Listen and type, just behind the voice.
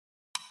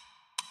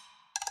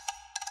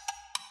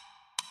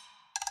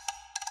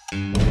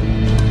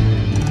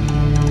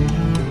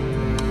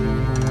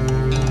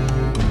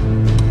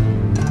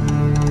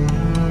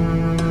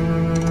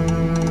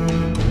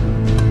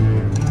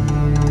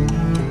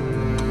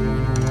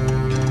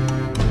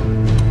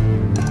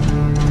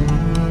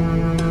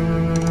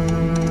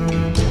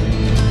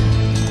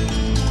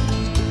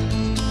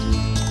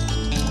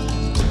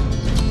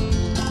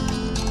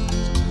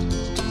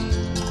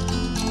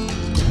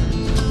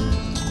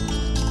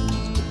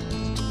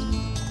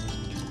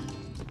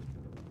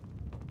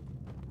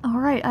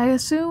Alright, I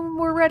assume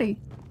we're ready.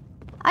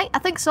 I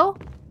think so.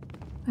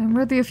 I'm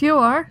ready if you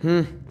are.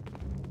 In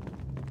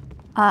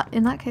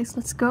that case,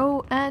 let's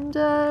go and,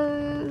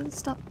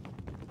 stop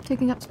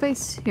taking up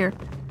space here.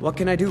 What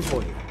can I do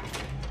for you?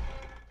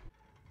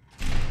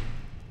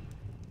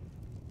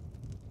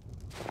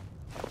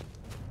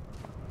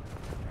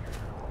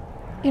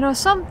 You know,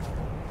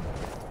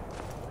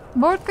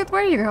 Mordgud,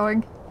 where are you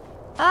going?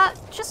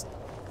 Just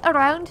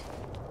around.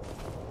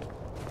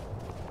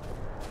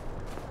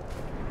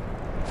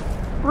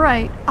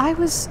 Right, I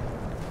was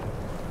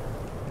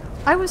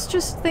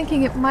just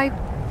thinking it might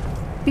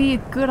be a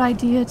good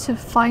idea to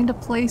find a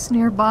place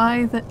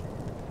nearby that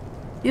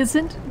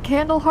isn't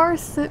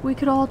Candlehearth that we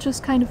could all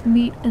just kind of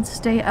meet and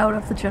stay out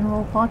of the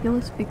general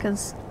populace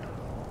because,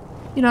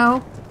 you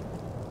know,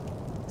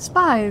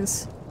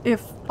 spies,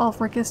 if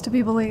Ulfric is to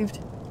be believed.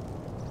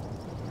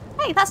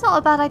 Hey, that's not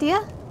a bad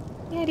idea.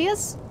 Any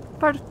ideas?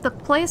 Part of the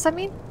place, I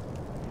mean?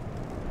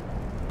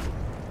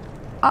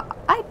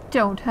 I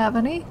don't have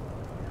any.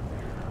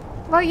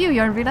 What about you,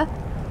 Jarnvida?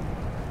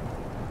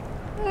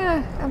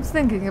 I'm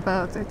thinking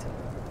about it.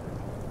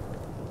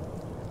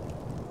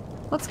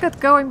 Let's get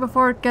going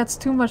before it gets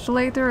too much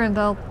later, and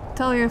I'll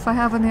tell you if I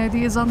have any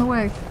ideas on the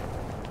way.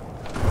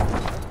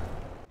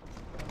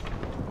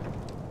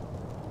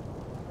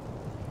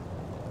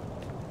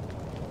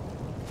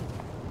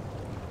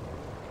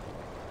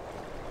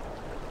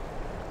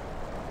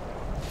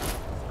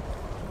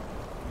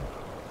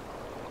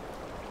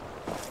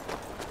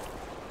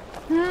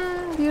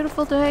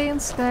 Beautiful day in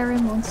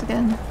Skyrim once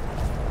again.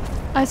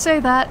 I say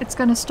that, it's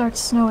gonna start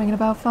snowing in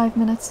about 5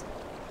 minutes.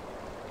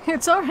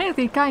 It's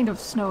already kind of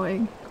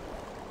snowing.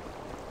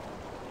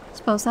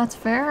 Suppose that's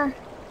fair.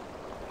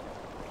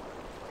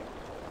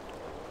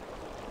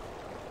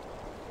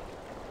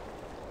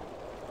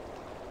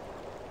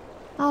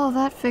 Oh,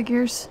 that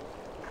figures.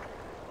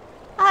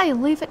 Aye,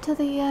 leave it to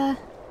the,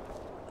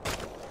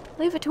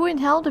 leave it to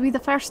Inhell to be the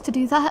first to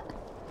do that.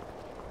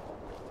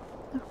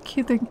 No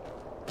kidding.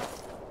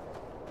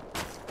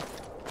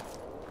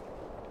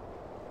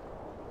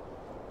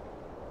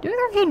 Do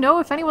either of you know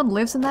if anyone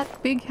lives in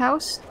that big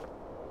house?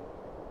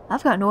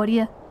 I've got no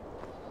idea.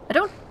 I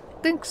don't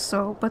think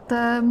so, but,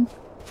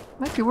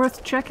 might be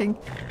worth checking.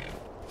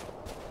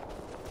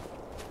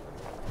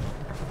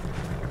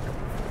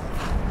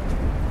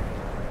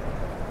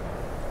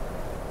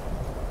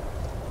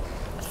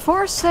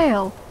 For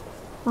sale.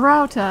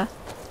 Rauta.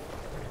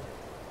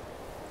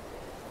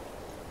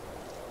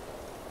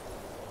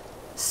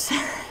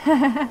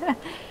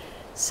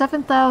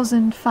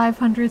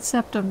 7,500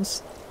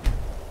 septums.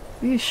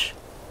 Yeesh.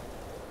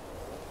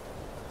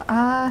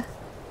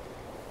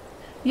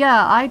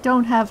 Yeah, I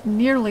don't have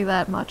nearly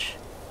that much.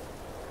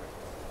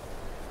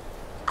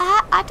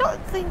 I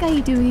don't think I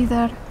do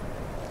either.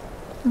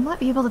 We might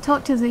be able to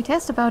talk to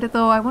Zaytest about it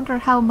though. I wonder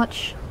how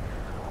much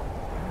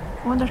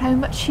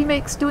she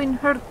makes doing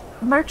her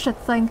merchant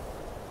thing.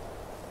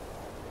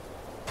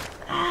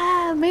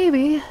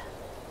 Maybe.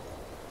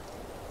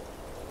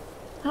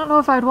 I don't know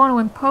if I'd want to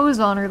impose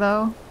on her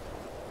though.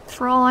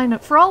 For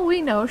all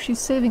we know, she's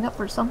saving up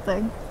for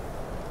something.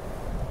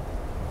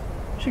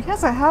 She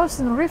has a house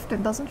in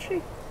Riften, doesn't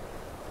she?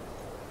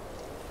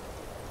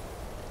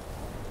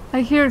 I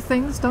hear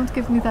things, don't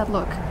give me that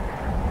look.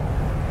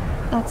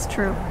 That's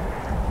true.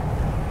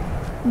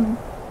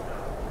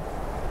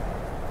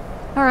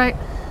 Alright.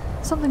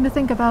 Something to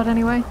think about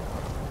anyway.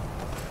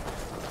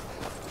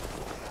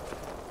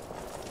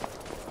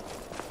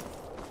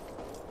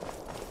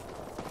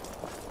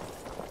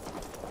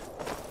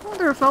 I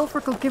wonder if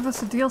Ulfric will give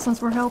us a deal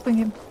since we're helping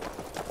him.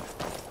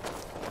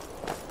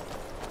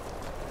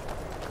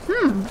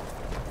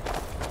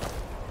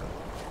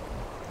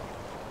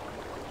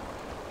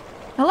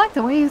 I like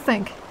the way you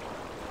think.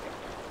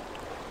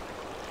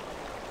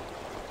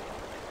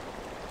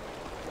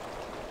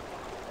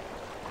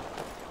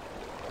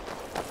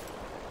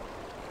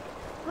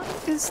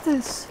 What is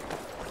this?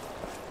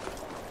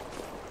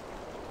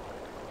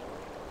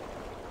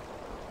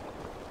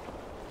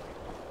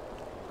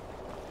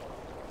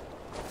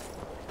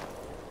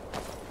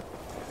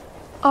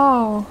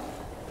 Oh.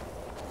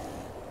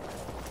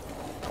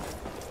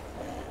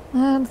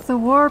 And the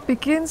war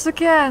begins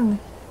again.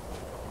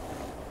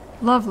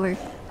 Lovely.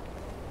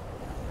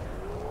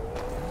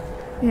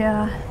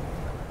 Yeah.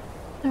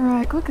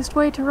 Alright, quickest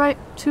way to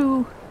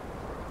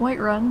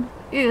Whiterun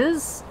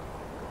is...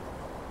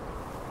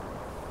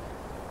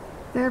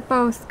 They're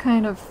both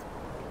kind of...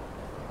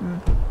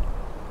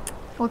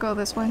 We'll go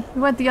this way.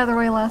 We went the other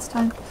way last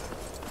time.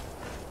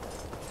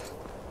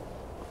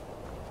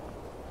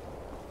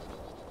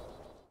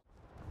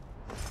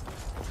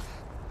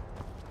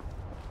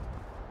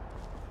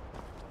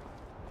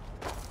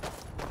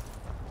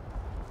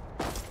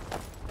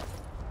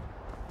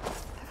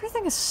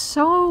 Everything is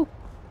so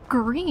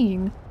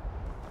green.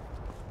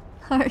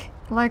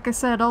 Like I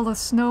said, all the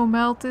snow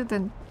melted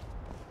and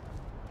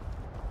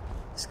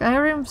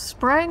Skyrim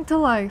sprang to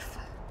life.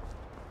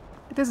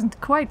 It isn't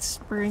quite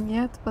spring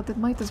yet, but it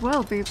might as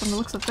well be from the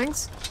looks of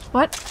things.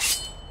 What?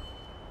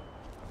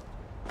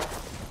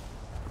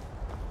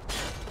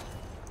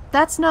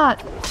 That's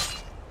not...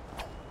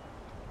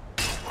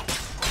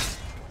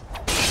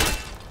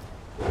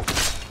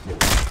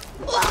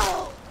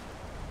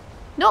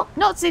 No,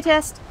 not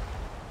Zaytest!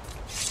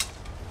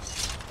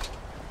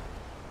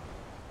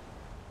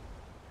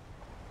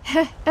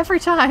 Every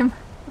time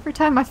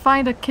I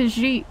find a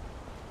Khajiit.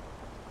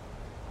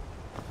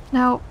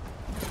 Now...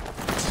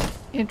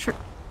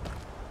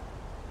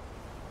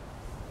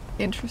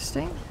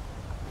 Interesting.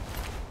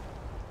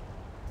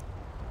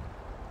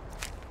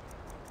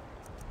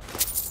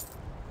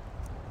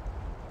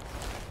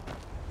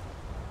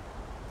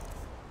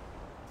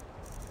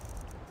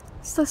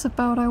 What's this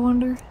about, I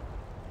wonder?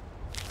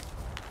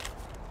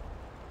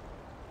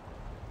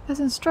 As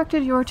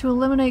instructed, you are to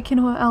eliminate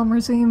Kinua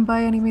al-Murzim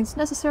by any means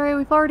necessary.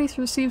 We've already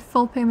received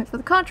full payment for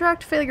the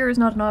contract. Failure is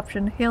not an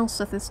option. Hail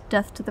Sith's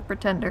death to the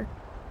Pretender.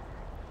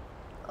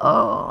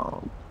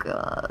 Oh,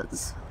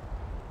 gods.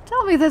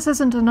 Tell me this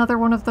isn't another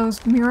one of those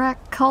Mirak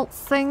cult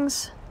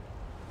things?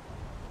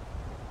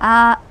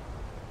 I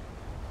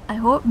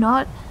hope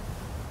not.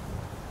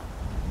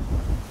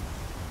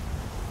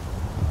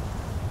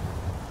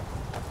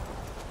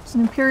 There's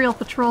an Imperial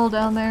patrol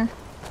down there.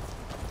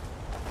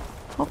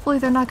 Hopefully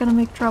they're not gonna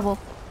make trouble.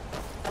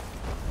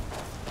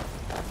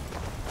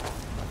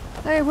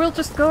 Hey, we'll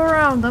just go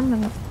around them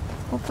and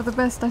hope for the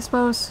best, I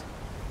suppose.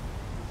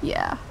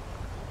 Yeah.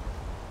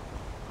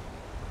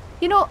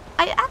 You know,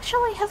 I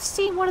actually have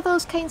seen one of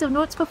those kinds of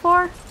notes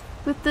before,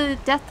 with the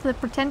Death to the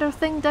Pretender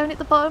thing down at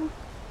the bottom.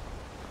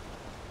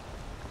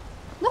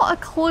 Not a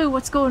clue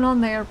what's going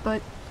on there,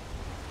 but...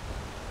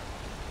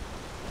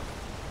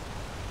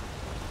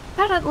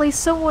 apparently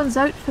someone's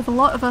out for the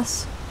lot of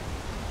us.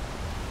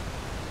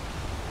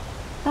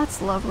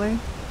 That's lovely.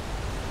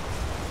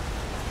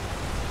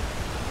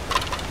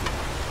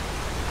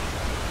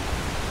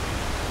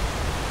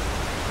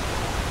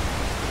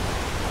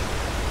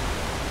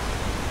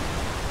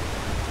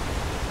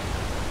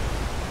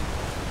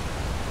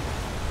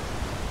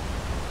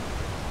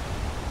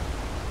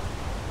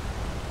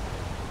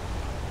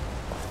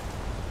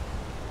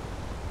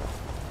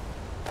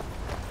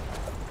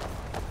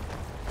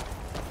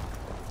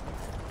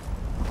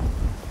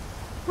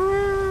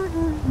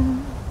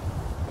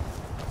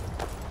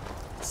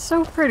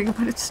 So pretty,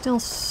 but it's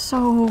still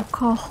so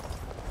cold.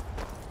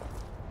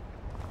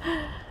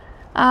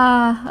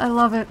 Ah, I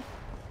love it.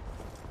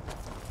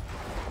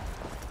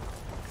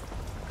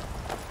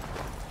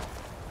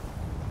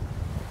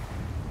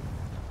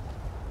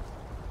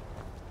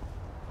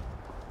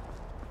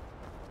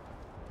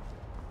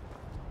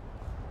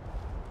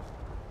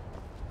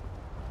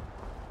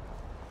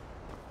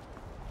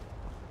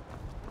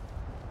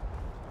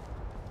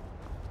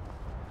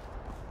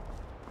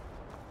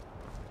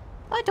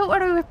 Don't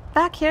worry, we're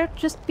back here,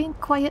 just being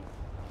quiet.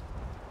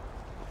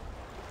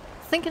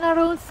 Thinking our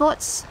own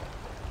thoughts.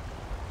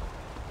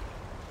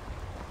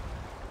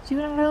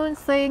 Doing our own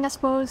thing, I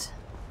suppose.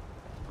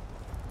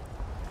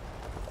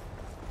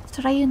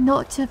 Trying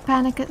not to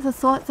panic at the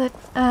thought that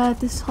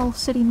this whole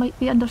city might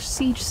be under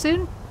siege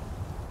soon.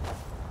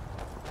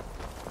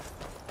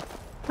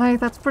 Aye,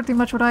 that's pretty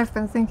much what I've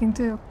been thinking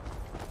too.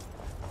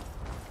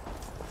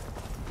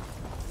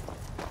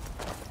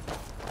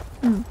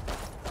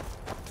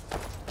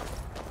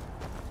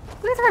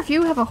 Either of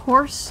you have a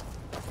horse?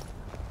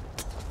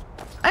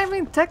 I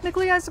mean,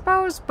 technically I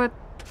suppose, but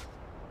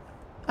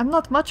I'm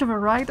not much of a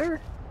rider.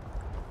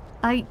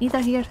 Aye, neither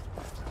here.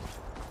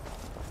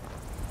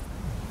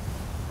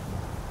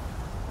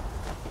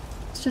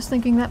 I was just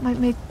thinking that might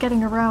make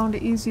getting around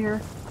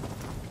easier.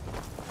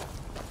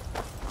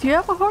 Do you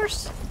have a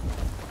horse?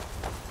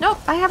 Nope,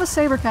 I have a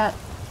saber cat.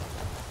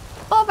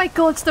 Oh my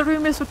god, the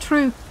rumors were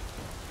true.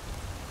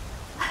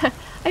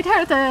 I'd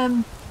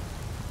heard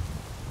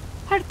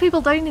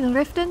people down in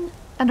Riften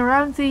and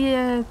around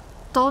the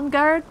Dawn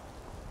Guard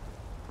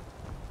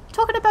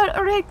talking about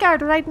a raid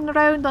guard riding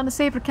around on a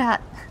saber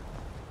cat.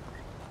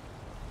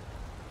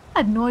 I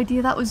had no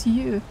idea that was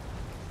you.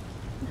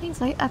 In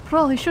hindsight, I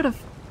probably should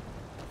have.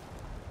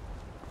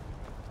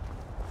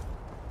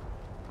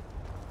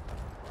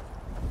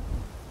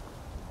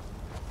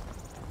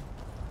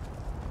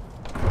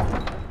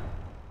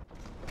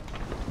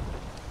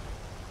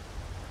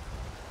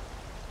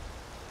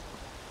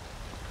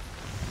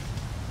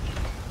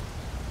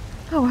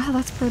 Oh wow,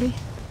 that's pretty.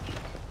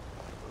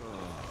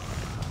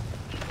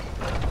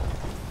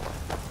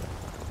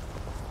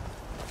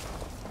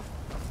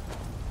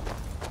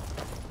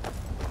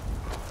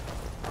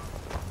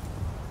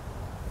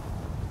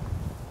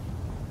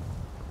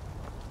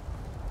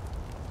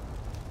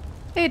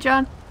 Hey,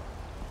 John.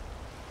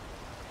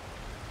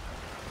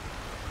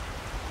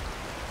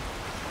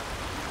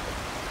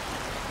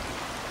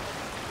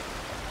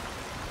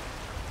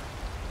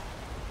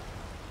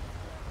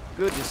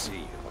 Good to see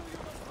you.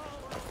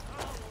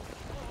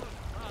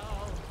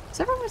 Does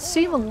everyone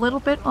seem a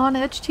little bit on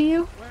edge to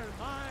you?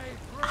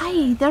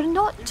 Aye, they're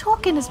not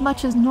talking as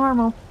much as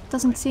normal.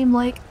 Doesn't seem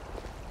like.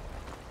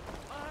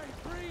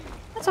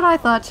 That's what I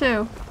thought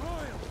too.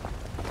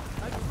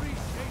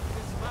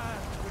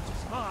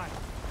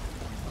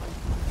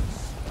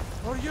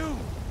 For you,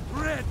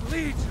 Red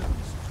Legions,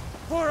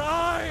 for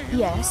I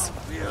Yes.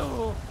 love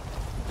you.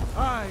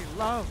 I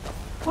love.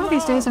 One of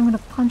these days I'm gonna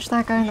punch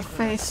that guy in the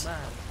face.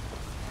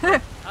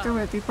 Do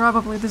it, he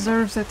probably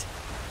deserves it.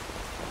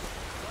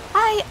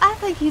 Aye, I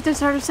think he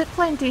deserves it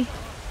plenty.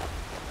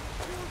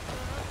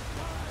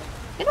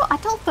 You know, I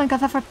don't think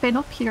I've ever been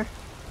up here.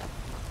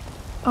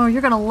 Oh,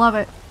 you're gonna love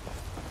it.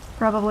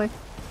 Probably.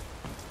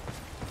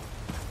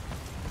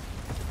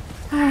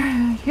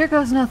 Here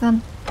goes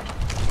nothing.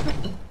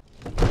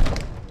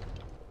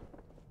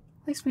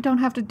 At least we don't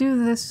have to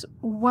do this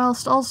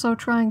whilst also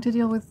trying to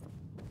deal with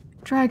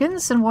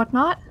dragons and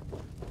whatnot.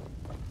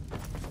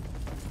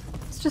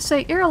 Let's just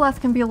say Irileth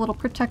can be a little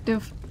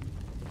protective.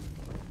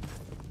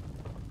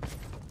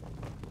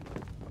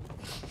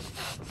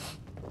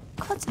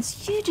 God,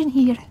 it's huge in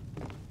here.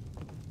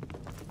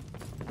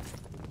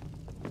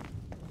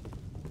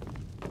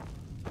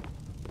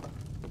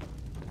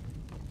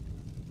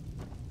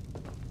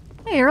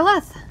 Hey,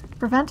 Irileth.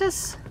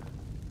 Preventus.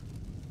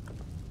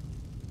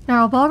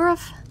 Jarl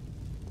Balgruuf.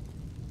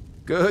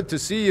 Good to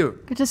see you.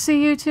 Good to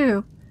see you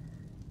too.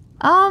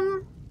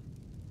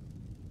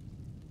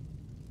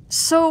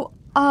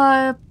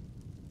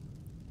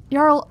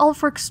 Jarl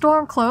Ulfric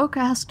Stormcloak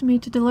asked me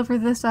to deliver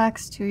this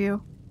axe to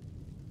you.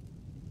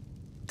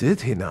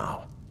 Did he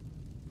now?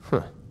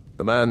 Huh.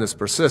 The man is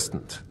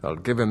persistent, I'll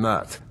give him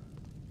that.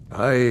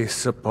 I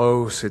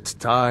suppose it's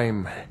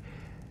time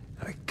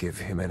I give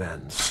him an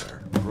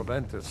answer.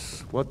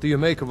 Proventus, what do you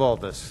make of all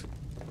this?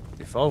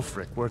 If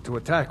Ulfric were to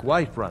attack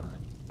Whiterun...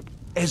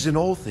 As in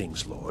all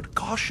things, Lord,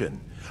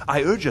 caution.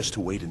 I urge us to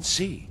wait and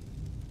see.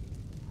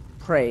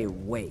 Pray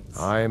wait.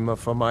 I'm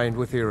of a mind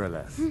with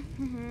Irileth.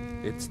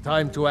 It's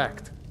time to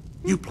act.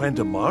 You plan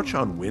to march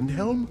on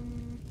Windhelm?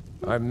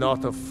 I'm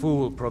not a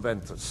fool,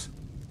 Proventus.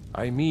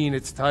 I mean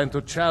it's time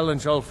to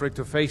challenge Ulfric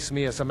to face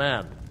me as a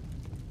man.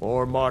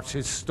 Or march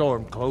his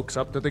Stormcloaks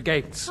up to the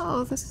gates.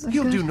 Oh, this is a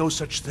He'll good... do no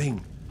such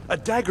thing. A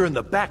dagger in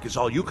the back is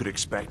all you could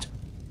expect.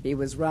 He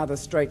was rather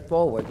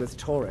straightforward with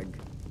Torrig.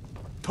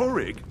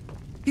 Torrig?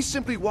 He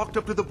simply walked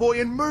up to the boy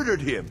and murdered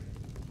him.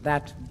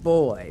 That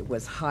boy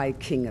was High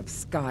King of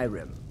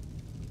Skyrim.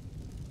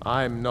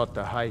 I'm not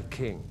the High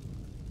King.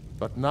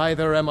 But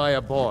neither am I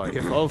a boy.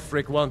 If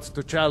Ulfric wants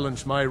to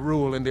challenge my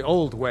rule in the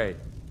old way,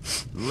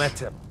 let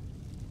him.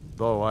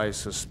 Though I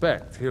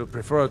suspect he'll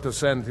prefer to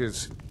send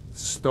his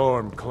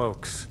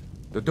Stormcloaks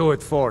to do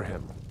it for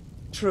him.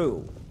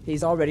 True.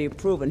 He's already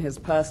proven his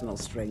personal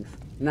strength.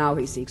 Now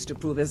he seeks to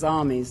prove his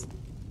armies.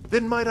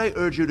 Then might I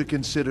urge you to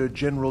consider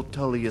General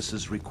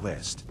Tullius's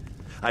request?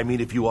 I mean,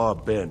 if you are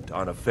bent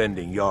on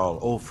offending Jarl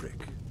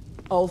Ulfric.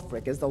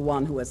 Ulfric is the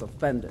one who has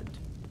offended.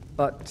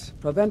 But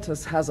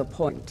Proventus has a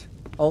point.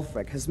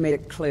 Ulfric has made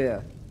it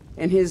clear.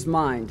 In his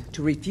mind,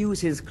 to refuse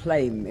his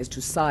claim is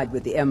to side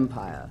with the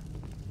Empire.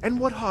 And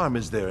what harm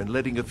is there in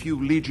letting a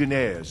few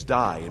legionnaires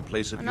die in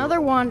place of Another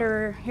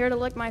wanderer, here to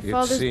lick my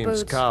father's seems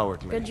boots.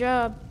 cowardly. Good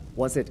job.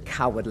 Was it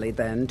cowardly,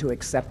 then, to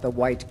accept the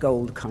white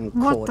gold What the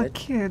concordat?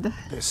 kid?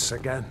 This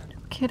again.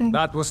 I'm kidding.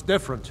 That was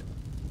different.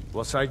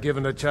 Was I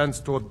given a chance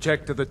to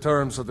object to the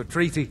terms of the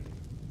treaty?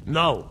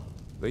 No.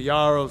 The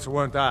Jarls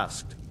weren't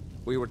asked.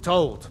 We were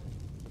told.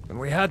 And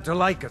we had to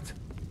like it.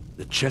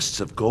 The chests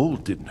of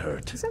gold didn't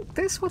hurt. Isn't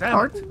this what Damn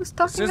Arden it. was This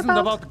talking isn't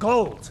about? about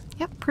gold.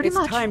 Yep, pretty It's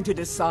much. time to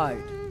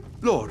decide.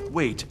 Lord,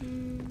 wait.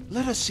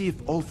 Let us see if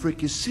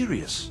Ulfric is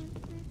serious.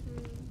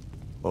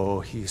 Oh,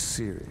 he's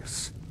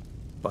serious.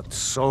 But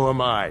so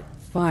am I.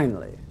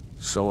 Finally.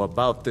 So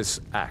about this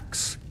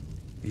axe.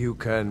 You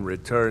can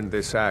return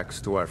this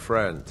axe to our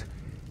friend.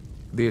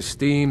 The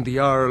esteemed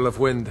Jarl of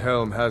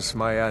Windhelm has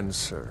my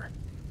answer.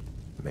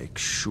 Make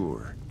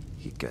sure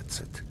he gets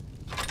it.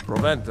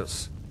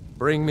 Proventus,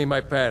 bring me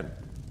my pen.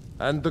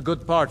 And the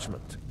good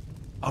parchment.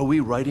 Are we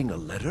writing a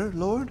letter,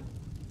 Lord?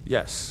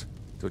 Yes,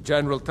 to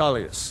General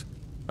Tullius.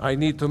 I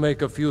need to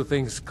make a few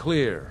things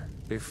clear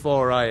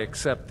before I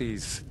accept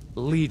these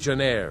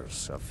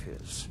legionnaires of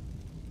his.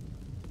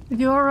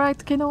 You alright,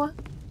 Kinua?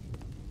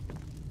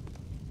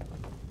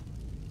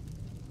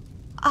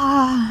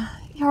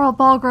 Jarl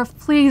Balgruuf,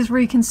 please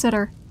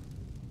reconsider.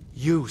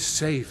 You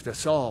saved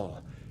us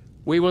all.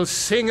 We will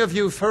sing of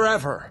you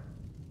forever.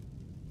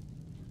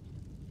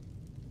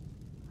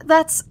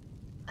 That's...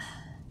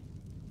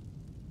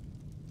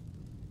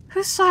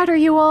 Whose side are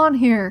you on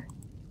here?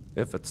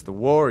 If it's the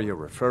war you're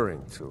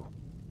referring to,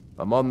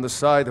 I'm on the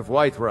side of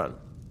Whiterun.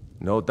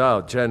 No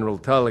doubt General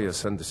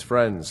Tullius and his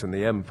friends in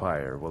the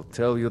Empire will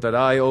tell you that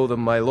I owe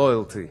them my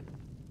loyalty.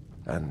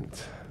 And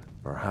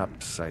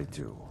perhaps I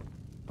do.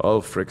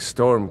 Ulfric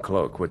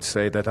Stormcloak would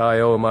say that I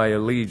owe my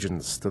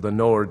allegiance to the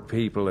Nord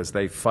people as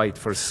they fight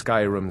for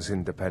Skyrim's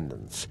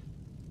independence.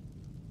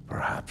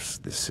 Perhaps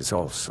this is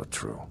also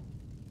true.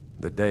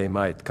 The day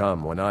might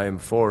come when I am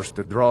forced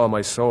to draw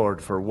my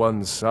sword for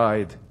one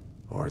side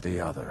or the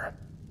other.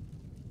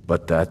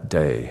 But that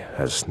day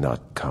has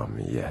not come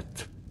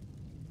yet.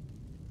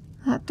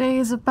 That day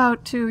is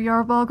about to,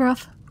 Jarl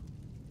Balgruuf.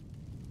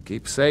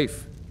 Keep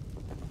safe.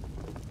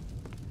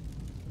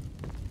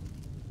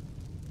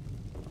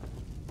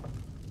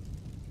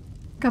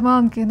 Come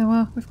on,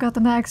 Kinua. We've got the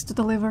nags to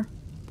deliver.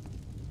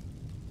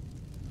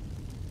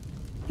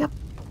 Yep.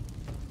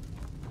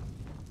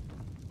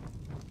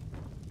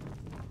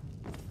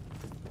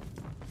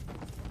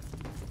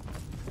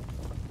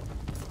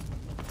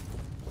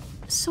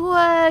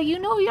 So, you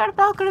know Jarl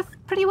Balgruuf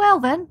pretty well,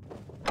 then?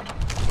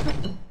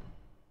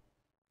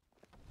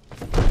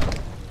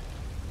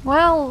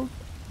 Well...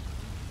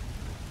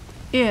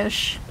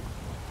 ish.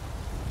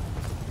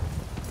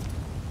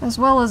 As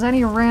well as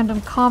any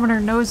random commoner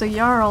knows a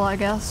Jarl, I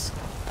guess.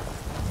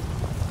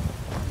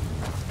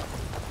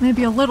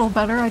 Maybe a little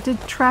better. I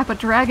did trap a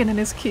dragon in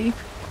his keep.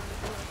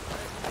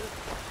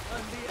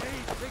 And the 8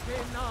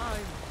 became 9.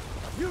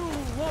 You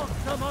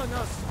walked among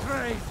us,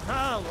 stray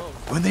fallows.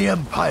 When the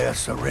Empire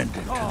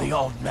surrendered to the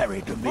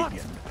Aldmeri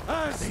Dominion,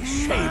 they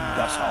shamed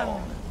us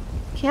all.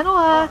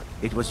 Kinua!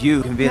 It was you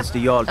who convinced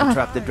the Jarl to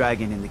trap the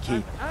dragon in the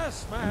keep.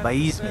 And by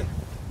Ismir,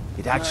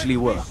 it actually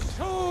worked.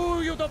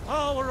 Show you the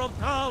power of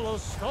Talos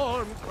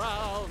Storm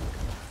Crown,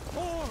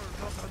 Horn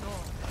of the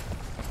North,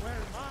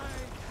 where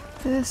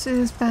my... This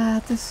is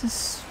bad. This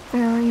is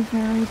very,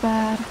 very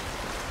bad.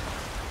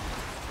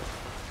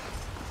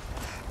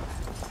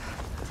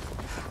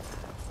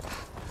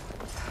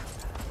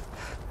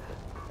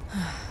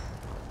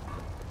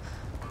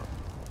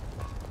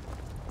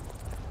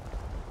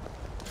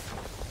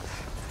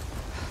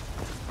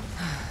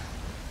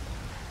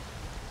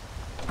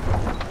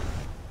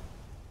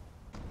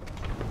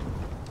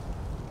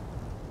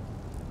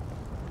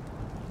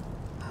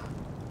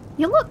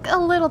 You look a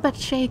little bit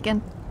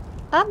shaken.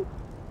 Are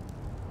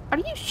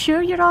you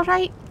sure you're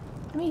alright?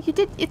 I mean,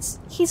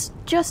 he's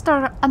just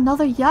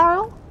another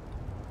Jarl?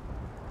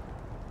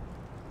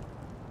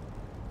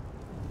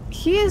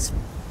 He is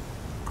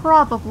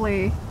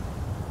probably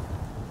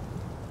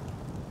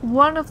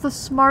one of the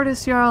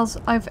smartest Jarls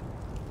I've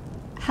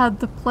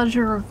had the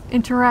pleasure of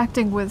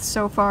interacting with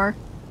so far.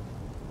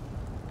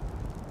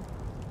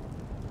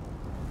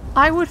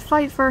 I would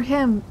fight for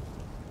him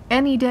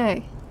any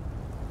day.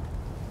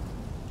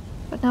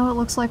 But now it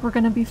looks like we're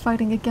gonna be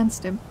fighting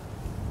against him.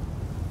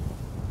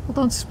 Well,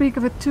 don't speak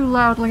of it too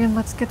loudly and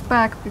let's get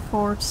back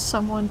before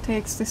someone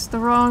takes this the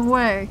wrong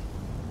way.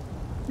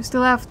 We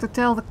still have to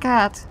tell the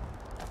cat.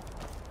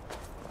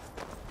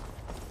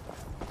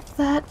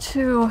 That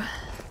too.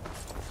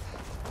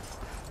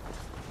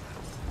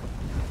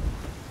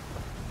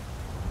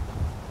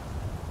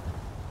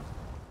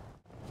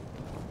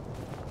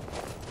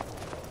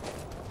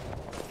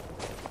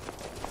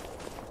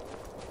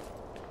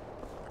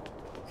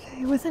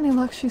 Okay, with any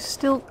luck, she's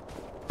still...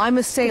 I'm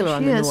a sailor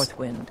on the is. North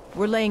Wind.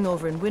 We're laying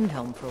over in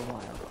Windhelm for a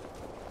while.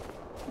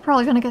 We're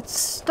probably gonna get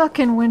stuck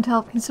in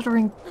Windhelm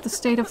considering the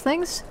state of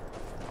things.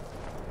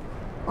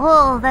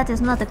 Oh, that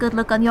is not a good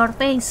look on your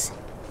face.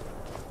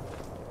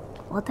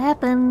 What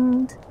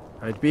happened?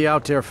 I'd be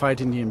out there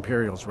fighting the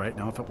Imperials right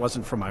now if it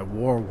wasn't for my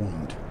war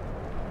wound.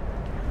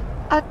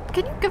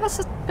 Can you give us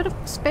a bit of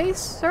space,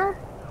 sir?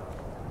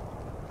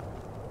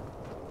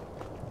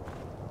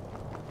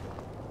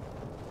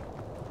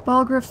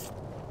 Balgruuf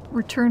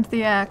returned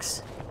the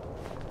axe.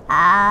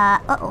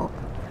 Uh-oh.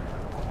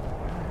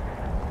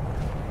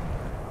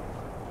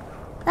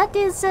 That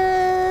is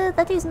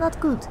not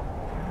good.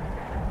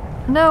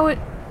 No, it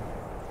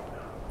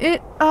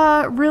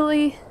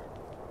really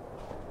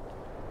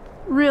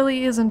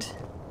isn't.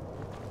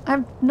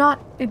 I'm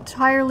not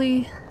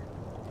entirely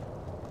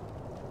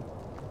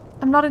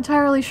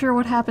sure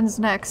what happens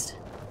next.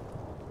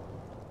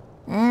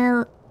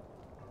 Well,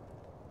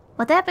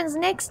 what happens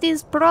next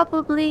is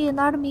probably an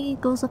army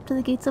goes up to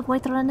the gates of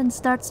Whiterun and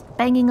starts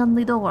banging on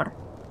the door.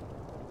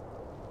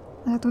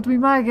 That would be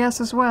my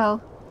guess as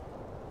well.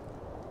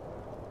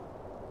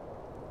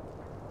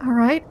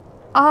 Alright,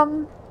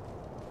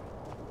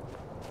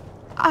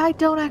 I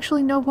don't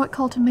actually know what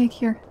call to make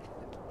here.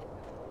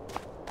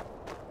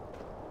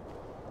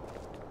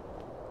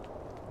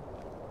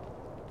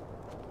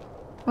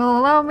 Well,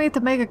 allow me to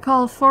make a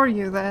call for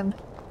you then.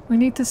 We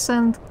need to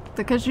send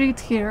the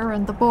Khajiit here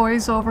and the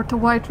boys over to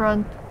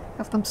Whiterun.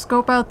 Have them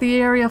scope out the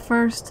area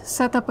first,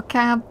 set up a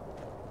camp.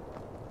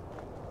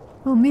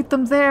 We'll meet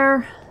them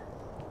there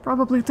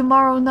probably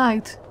tomorrow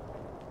night,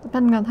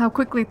 depending on how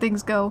quickly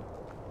things go.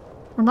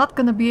 We're not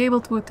gonna be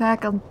able to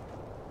attack them.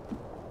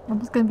 We're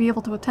not gonna be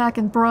able to attack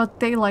in broad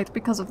daylight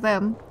because of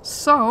them.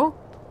 So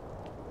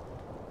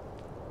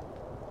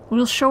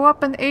we'll show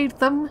up and aid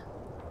them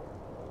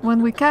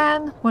when we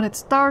can, when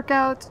it's dark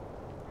out.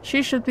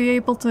 She should be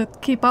able to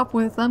keep up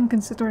with them,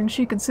 considering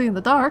she can see in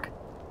the dark.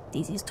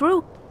 This is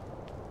true.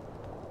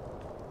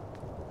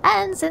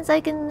 And since I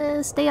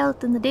can stay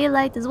out in the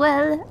daylight as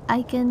well,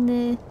 I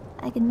can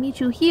meet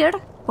you here,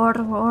 or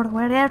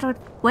wherever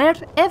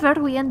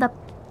we end up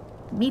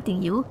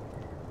meeting you.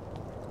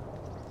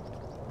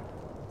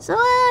 So,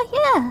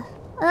 yeah.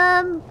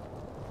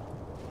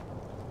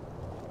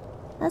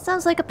 That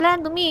sounds like a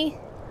plan to me.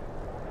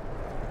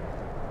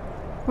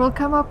 We'll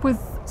come up with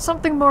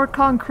something more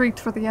concrete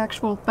for the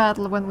actual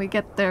battle when we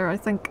get there, I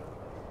think.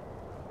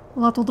 A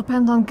lot will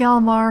depend on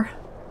Galmar.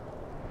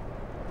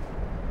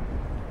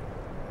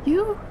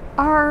 You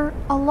are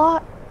a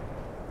lot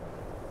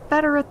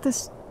better at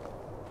this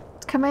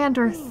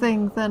commander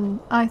thing than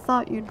I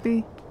thought you'd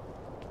be.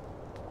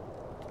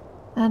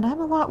 And I'm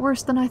a lot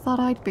worse than I thought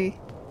I'd be.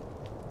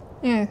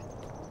 Yeah.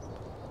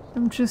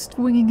 I'm just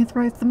winging it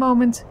right at the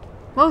moment.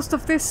 Most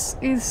of this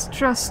is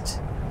just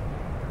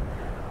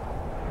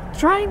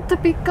trying to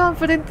be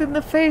confident in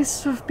the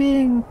face of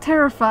being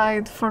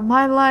terrified for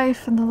my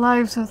life and the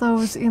lives of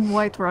those in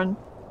Whiterun.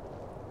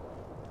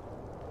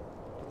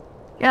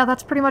 Yeah,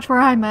 that's pretty much where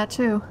I'm at,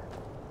 too.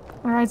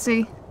 Alright,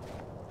 Z.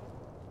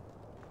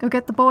 Go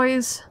get the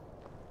boys.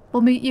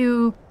 We'll meet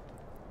you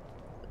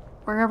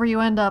wherever you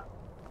end up.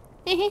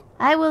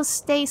 I will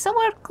stay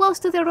somewhere close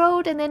to the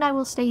road, and then I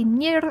will stay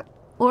near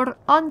or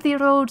on the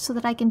road so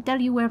that I can tell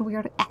you where we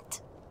are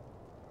at.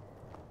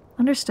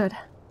 Understood.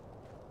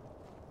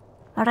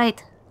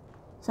 Alright.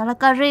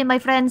 Salakari, my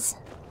friends.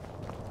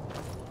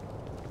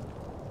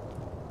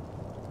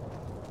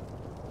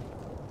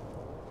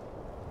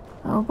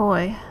 Oh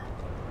boy.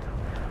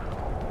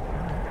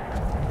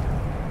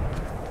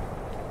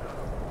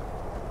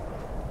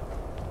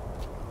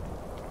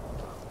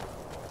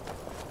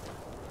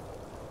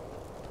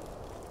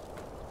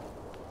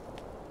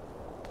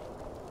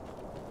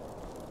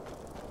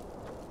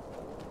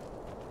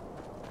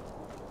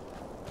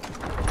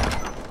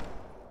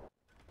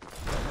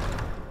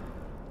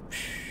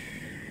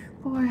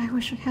 Boy, I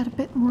wish I had a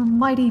bit more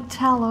mighty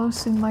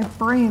Talos in my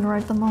brain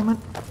right at the moment.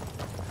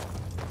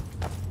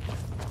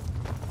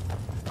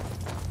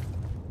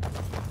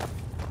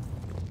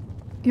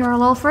 Jarl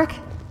Ulfric?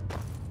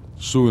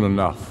 Soon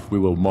enough, we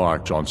will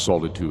march on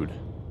Solitude.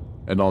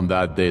 And on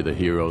that day, the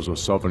heroes of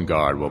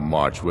Sovngarde will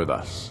march with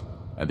us,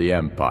 and the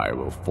Empire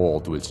will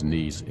fall to its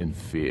knees in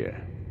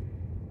fear.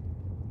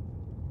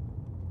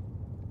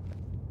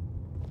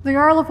 The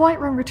Jarl of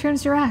Whiterun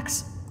returns your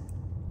axe.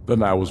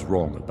 Then I was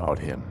wrong about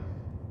him.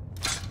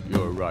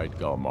 You're right,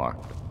 Galmar.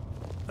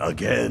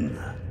 Again.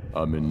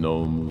 I'm in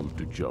no mood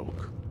to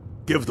joke.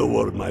 Give the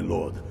word, my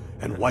lord,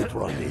 and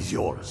Whiterun is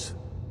yours.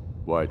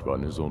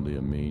 Whiterun is only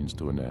a means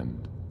to an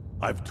end.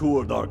 I've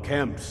toured our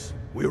camps.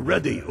 We're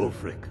ready,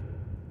 Ulfric.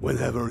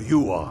 Whenever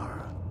you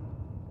are.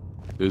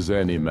 Is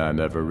any man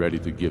ever ready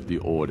to give the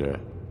order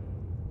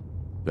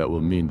that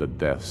will mean the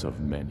deaths of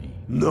many?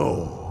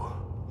 No,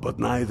 but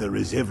neither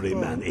is every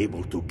man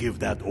able to give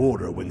that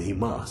order when he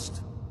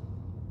must.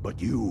 But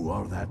you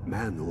are that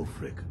man,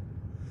 Ulfric.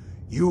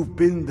 You've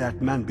been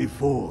that man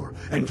before,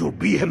 and you'll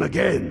be him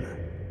again.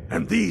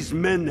 And these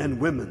men and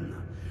women,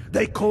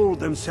 they call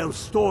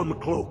themselves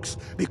Stormcloaks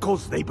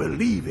because they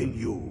believe in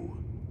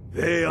you.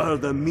 They are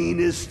the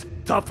meanest,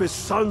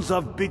 toughest sons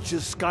of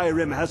bitches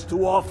Skyrim has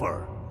to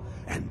offer.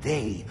 And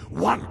they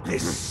want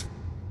this.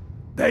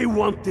 They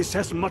want this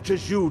as much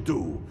as you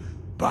do.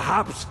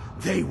 Perhaps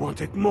they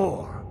want it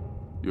more.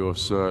 You're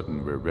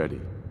certain we're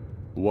ready?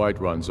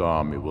 Whiterun's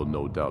army will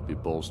no doubt be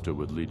bolstered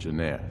with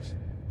legionnaires.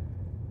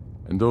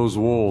 And those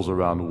walls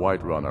around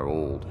Whiterun are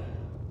old,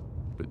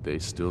 but they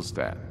still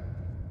stand.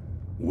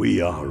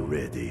 We are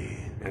ready,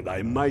 and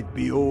I might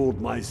be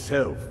old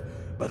myself,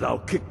 but I'll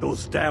kick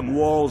those damn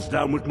walls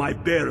down with my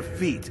bare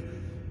feet,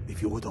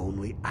 if you would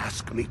only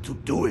ask me to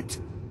do it.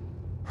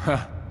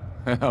 Ha!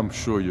 I'm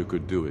sure you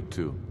could do it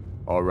too.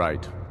 All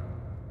right,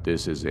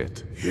 this is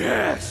it.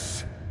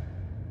 Yes!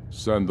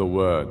 Send the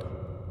word.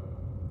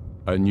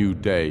 A new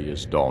day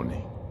is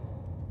dawning,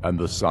 and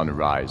the sun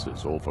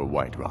rises over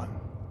Whiterun.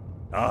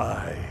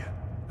 Aye,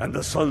 and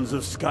the sons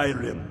of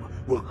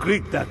Skyrim will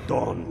greet that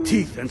dawn,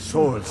 teeth and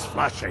swords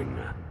flashing.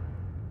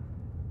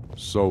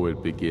 So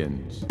it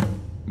begins.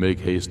 Make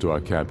haste to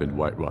our camp in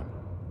Whiterun.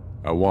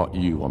 I want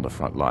you on the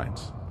front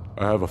lines.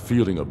 I have a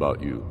feeling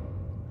about you.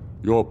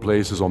 Your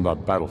place is on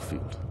that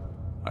battlefield.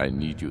 I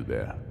need you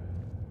there.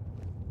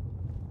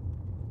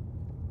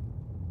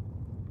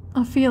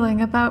 A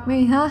feeling about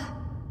me, huh?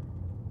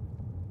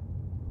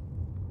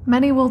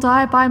 Many will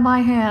die by my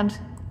hand.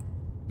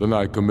 Then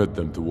I commit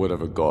them to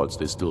whatever gods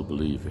they still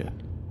believe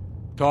in.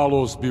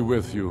 Talos be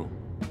with you.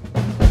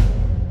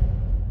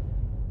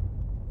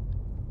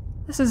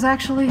 This is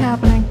actually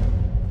happening.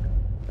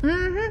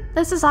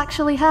 This is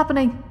actually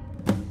happening.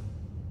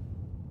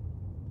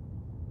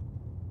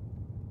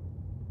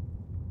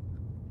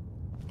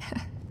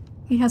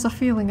 He has a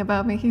feeling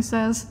about me, he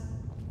says.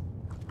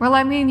 Well,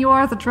 I mean, you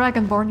are the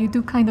Dragonborn. You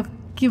do kind of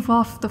give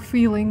off the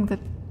feeling that...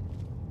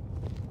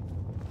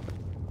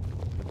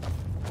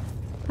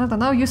 I don't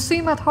know, you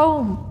seem at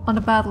home on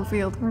the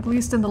battlefield, or at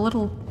least in the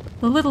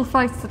little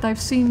fights that I've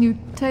seen you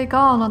take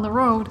on the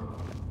road.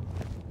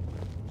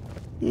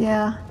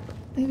 Yeah,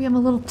 maybe I'm a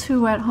little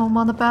too at home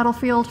on the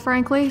battlefield,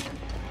 frankly.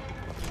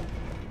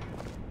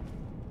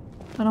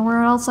 Don't know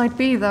where else I'd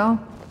be, though.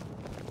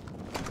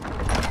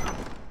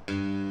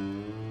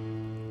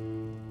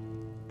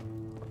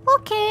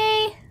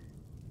 Okay.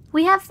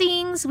 We have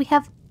things, we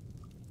have...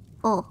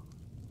 Oh.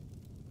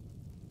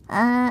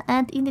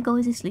 And Indigo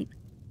is asleep.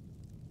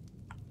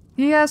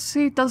 Yes,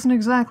 he doesn't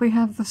exactly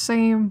have the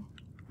same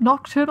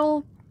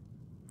nocturnal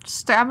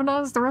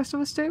stamina as the rest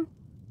of us do.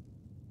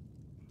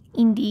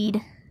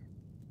 Indeed.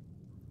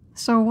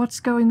 So what's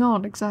going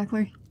on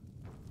exactly?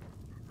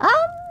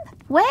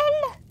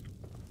 Well,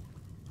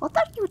 what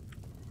are you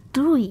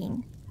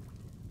doing?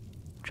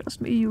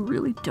 Trust me, you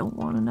really don't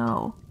want to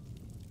know.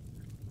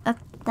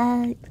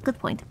 Good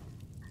point.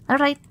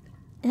 Alright,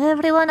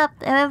 everyone up,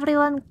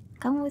 everyone,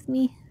 come with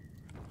me.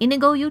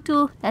 Inigo, you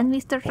two, and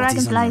Mr. Dragonfly. What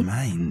is on your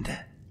mind?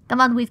 Come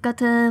on, we've got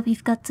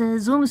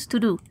zooms to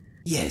do.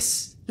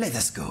 Yes, let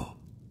us go.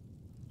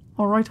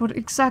 Alright, what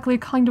exactly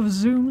kind of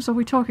zooms are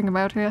we talking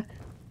about here?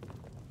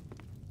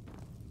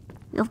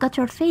 You've got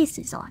your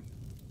faces on.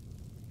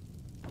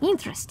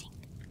 Interesting.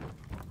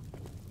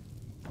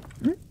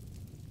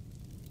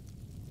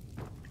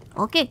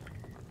 Okay,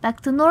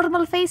 back to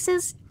normal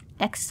faces.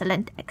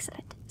 Excellent,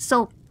 excellent.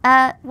 So,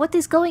 what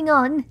is going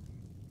on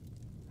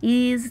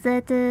is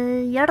that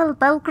Jarl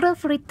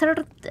Balgruuf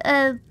returned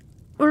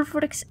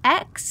Ulfric's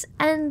axe,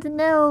 and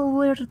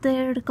now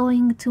they're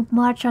going to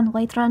march on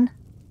Whiterun.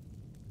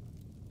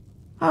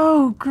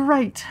 Oh,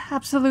 great.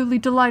 Absolutely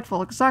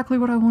delightful. Exactly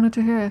what I wanted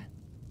to hear.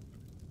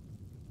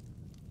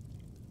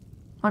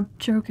 I'm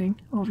joking,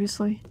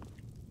 obviously.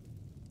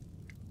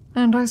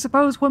 And I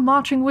suppose we're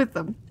marching with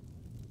them.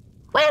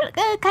 Well,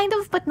 kind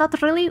of, but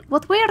not really.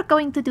 What we're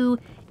going to do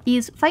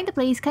is find a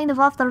place kind of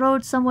off the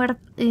road somewhere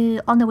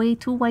on the way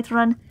to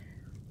Whiterun.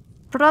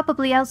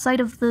 Probably outside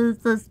of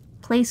the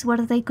place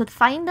where they could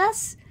find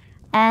us.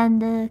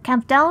 And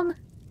camp down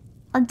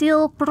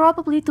until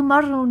probably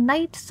tomorrow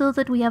night so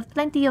that we have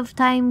plenty of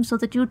time so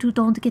that you two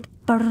don't get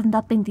burned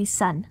up in the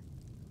sun.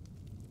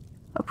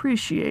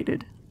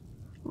 Appreciated.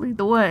 Lead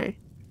the way.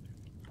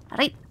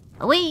 Alright,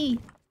 away!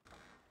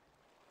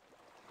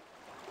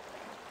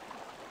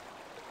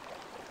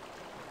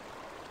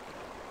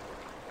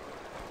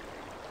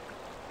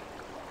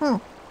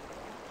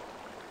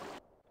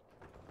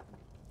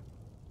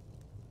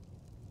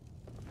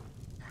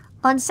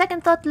 On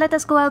second thought, let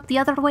us go out the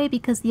other way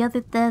because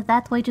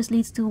that way just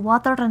leads to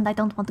water and I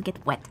don't want to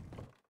get wet.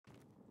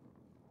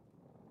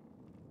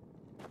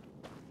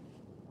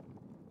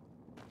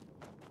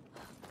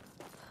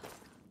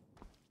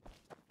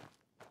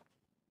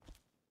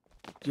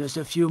 Just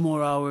a few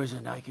more hours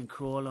and I can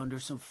crawl under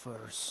some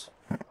furs.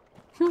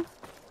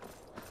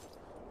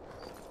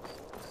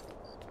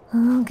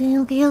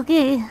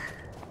 Okay.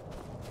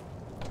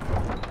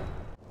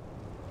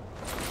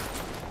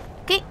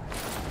 Okay.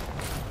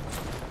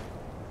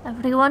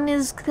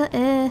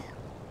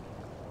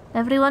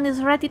 Everyone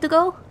is ready to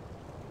go?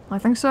 I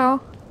think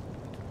so.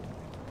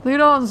 Lead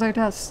on,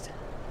 Zaytest.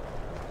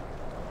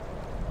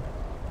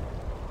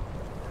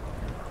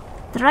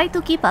 Try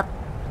to keep up.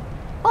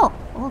 Oh,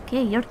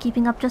 okay, you're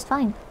keeping up just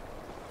fine.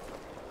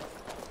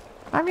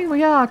 I mean,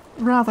 we are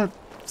rather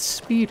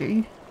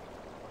speedy.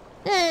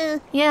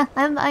 Yeah,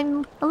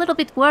 I'm a little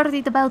bit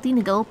worried about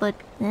Inigo, but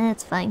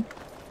it's fine.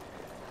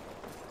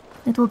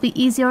 It will be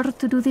easier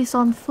to do this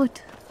on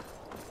foot.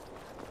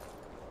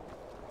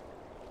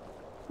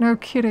 No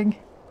kidding.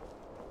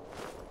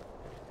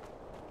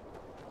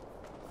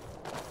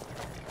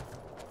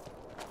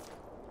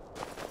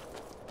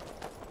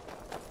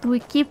 Do we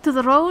keep to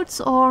the roads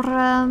or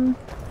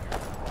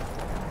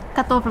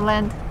cut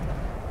overland?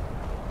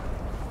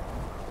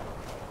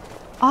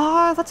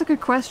 That's a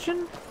good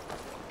question.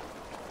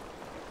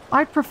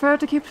 I'd prefer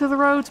to keep to the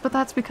roads, but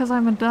that's because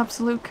I'm an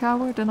absolute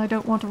coward and I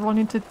don't want to run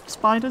into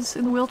spiders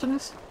in the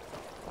wilderness.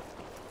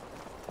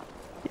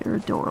 You're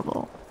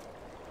adorable.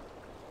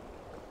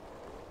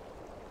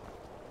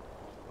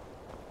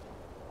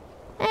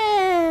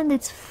 And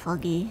it's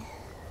foggy.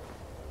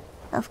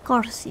 Of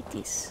course it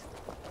is.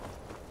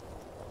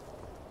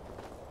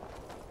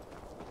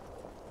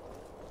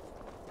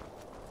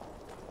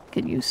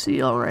 Can you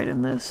see alright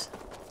in this?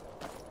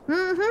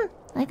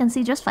 I can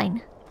see just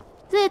fine.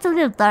 It's a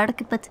little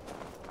dark, but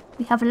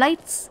we have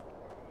lights.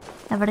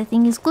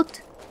 Everything is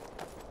good.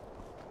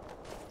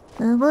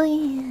 Oh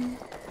boy.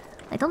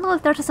 I don't know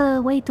if there's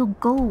a way to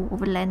go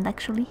overland,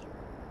 actually.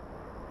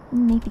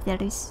 Maybe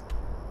there is.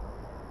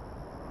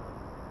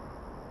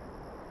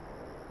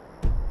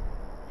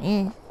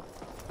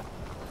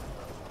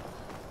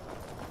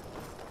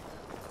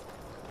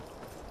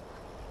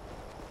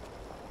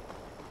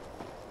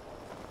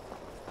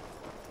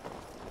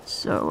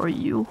 So, are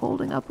you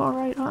holding up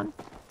alright, hon?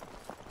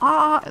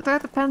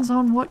 That depends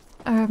on what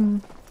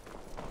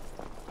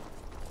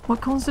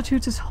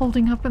constitutes as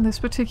holding up in this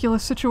particular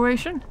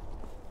situation.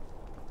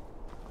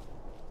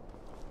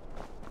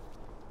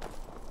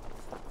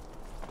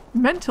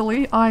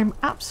 Mentally, I'm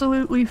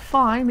absolutely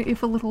fine,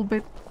 if a little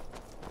bit.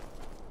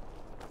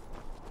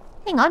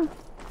 Hang on.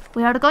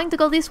 We are going to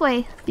go this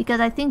way, because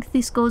I think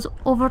this goes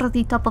over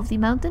the top of the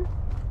mountain.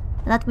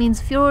 That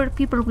means fewer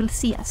people will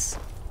see us.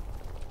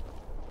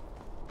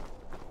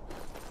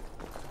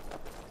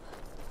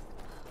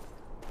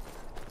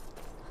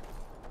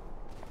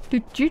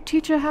 Did you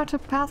teach her how to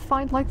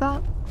pathfind like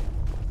that?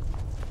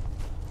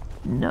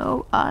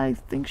 No, I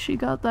think she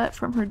got that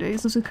from her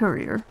days as a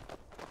courier.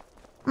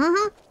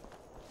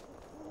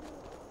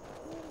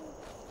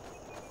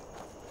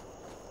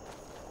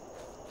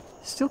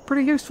 Still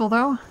pretty useful,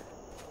 though.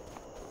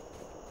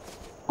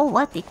 Oh,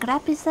 what the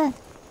crap is that?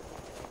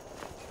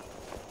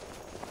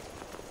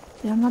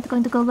 We are not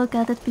going to go look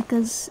at it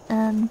because,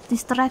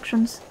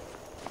 distractions.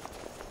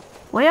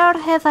 Where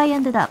have I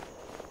ended up?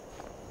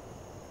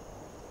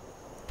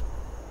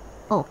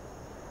 Oh.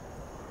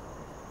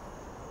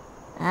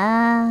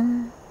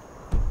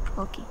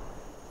 Okay.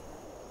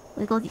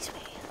 We go this way.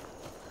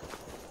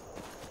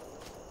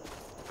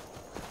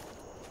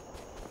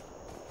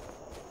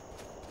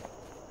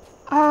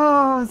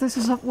 Oh, this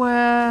is up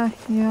where...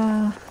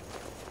 yeah.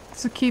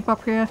 There's a keep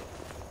up here.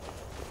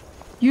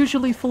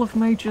 Usually full of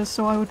mages,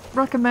 so I would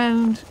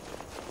recommend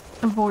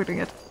avoiding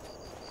it.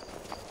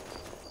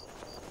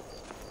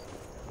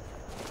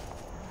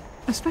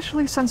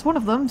 Especially since one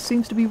of them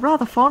seems to be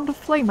rather fond of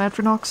flame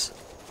atronachs.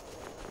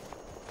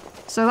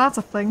 So that's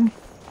a thing.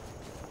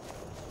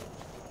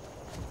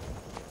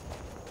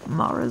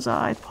 Mara's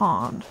Eye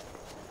Pond.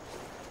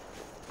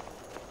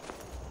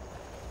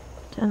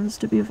 Tends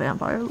to be a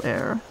vampire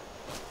lair.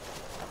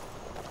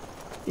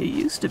 It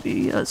used to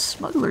be a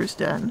smuggler's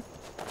den.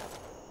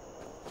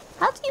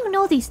 How do you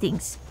know these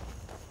things?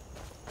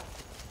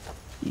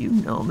 You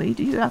know me,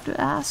 do you have to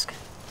ask?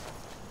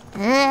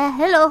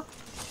 Hello.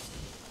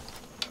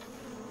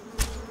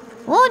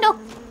 Oh no!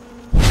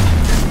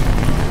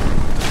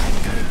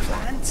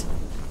 Plant?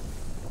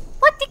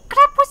 What the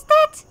crap was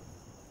that?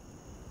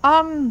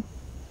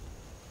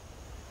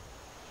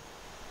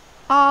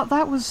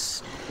 That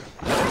was...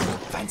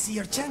 Fancy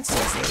your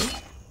chances, eh?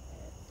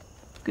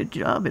 Good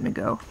job,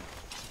 Inigo.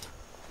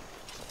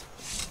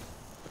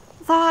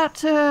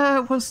 That,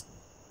 was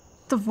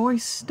the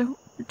voice.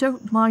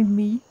 Don't mind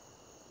me.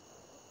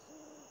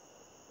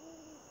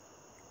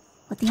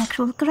 What the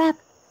actual crap?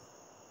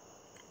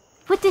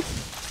 What the...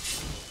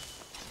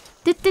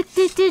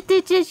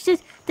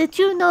 Did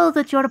you know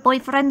that your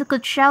boyfriend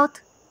could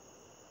shout?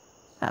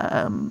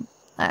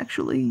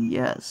 Actually,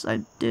 yes,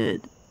 I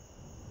did.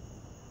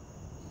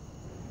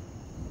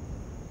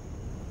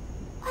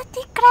 What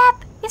the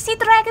crap? Is he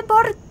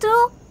Dragonborn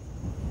too?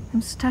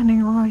 I'm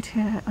standing right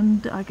here,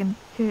 and I can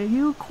hear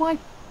you quite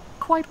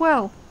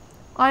well.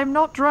 I'm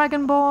not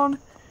Dragonborn.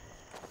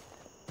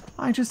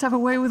 I just have a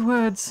way with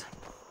words.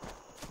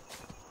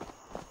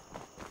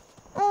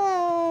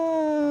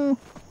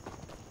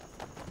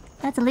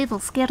 That's a little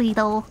scary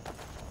though.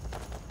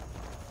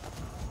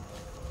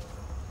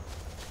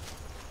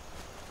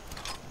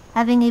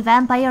 Having a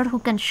vampire who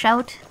can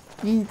shout,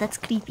 that's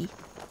creepy.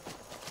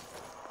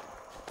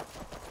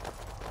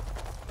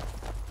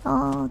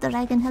 Oh,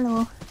 dragon,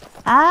 hello.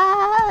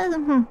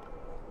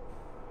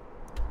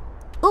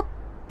 Oop!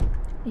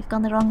 We've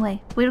gone the wrong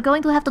way. We're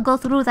going to have to go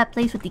through that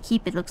place with the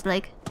keep, it looks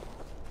like.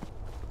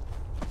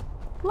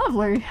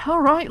 Lovely.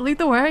 Alright, lead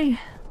the way.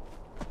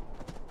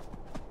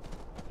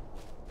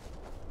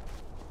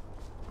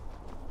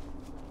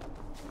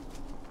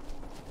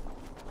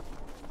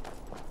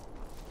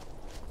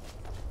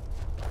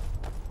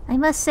 I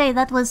must say,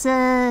 that was,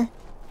 that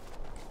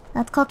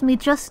caught me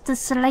just the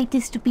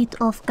slightest bit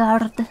off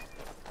guard.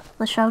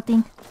 The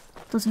shouting.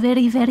 It was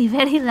very, very,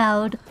 very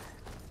loud.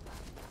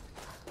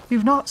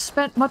 You've not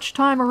spent much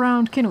time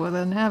around Kinua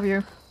then, have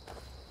you?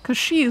 'Cause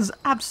she is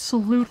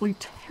absolutely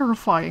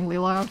terrifyingly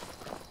loud.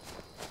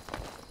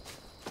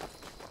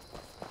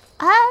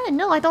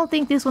 No, I don't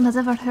think this one has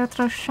ever heard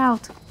her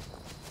shout.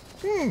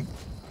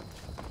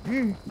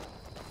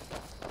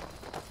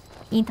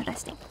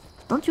 Interesting.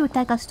 Don't you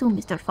attack us too,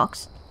 Mr.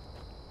 Fox.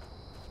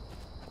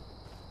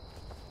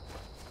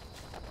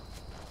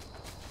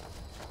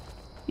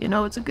 You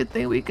know, it's a good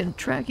thing we can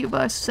track you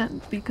by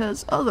scent,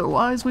 because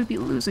otherwise we'd be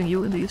losing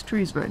you in these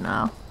trees right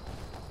now.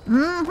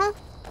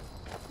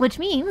 Which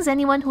means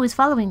anyone who is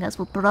following us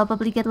will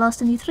probably get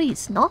lost in the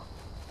trees, no?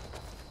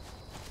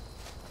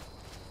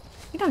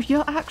 You know,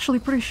 you're actually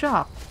pretty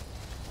sharp.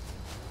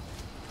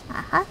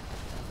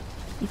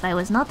 If I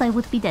was not, I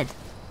would be dead.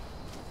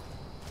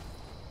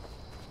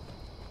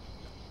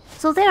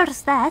 So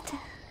there's that.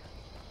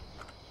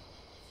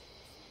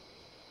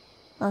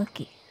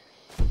 Okay.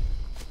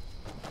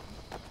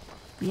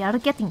 We are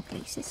getting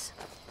places.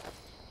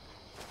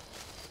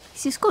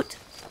 This is good.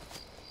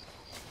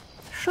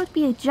 Should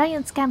be a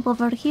giant's camp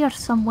over here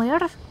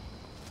somewhere.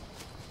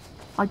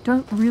 I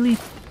don't really...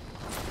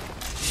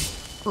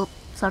 Oh,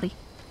 sorry.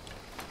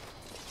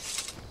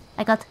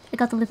 I got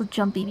a little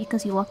jumpy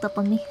because you walked up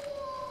on me.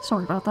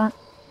 Sorry about that.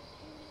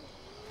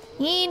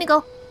 Here we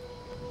go.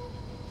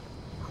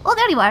 Oh,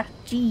 there you are.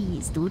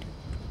 Jeez, dude.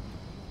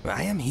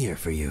 I am here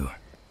for you.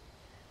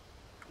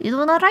 You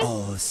doing alright?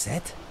 All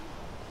set?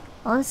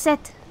 All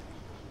set.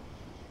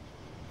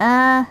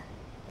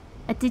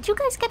 Did you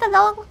guys get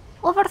along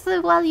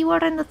while you were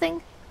in the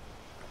thing?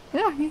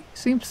 Yeah, he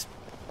seems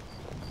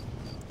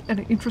an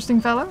interesting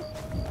fellow.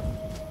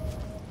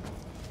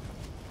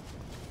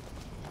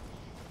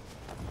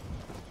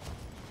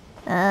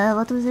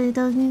 What was I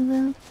talking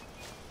about?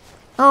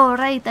 Oh,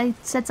 right, I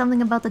said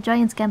something about the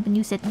Giant's Camp and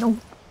you said no.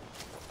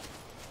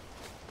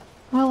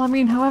 Well, I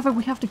mean, however,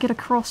 we have to get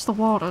across the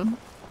water.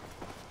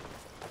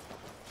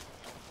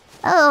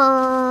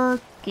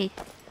 Okay.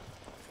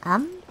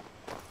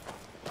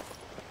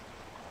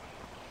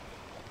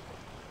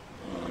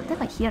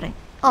 am I hearing?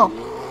 Oh.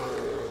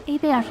 A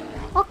bear.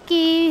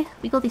 Okay.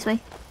 We go this way.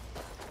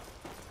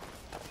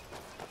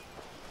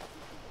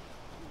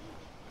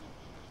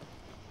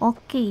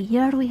 Okay,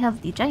 here we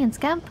have the giant's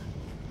camp.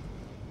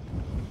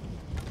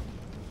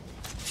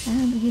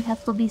 And we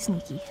have to be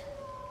sneaky.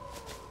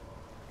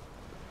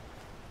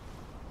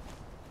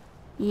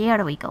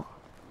 Here we go.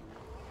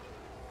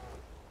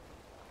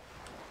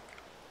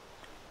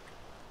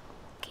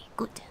 Okay,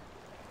 good.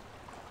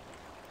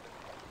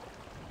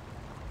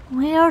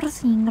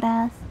 Where's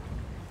Ingrath?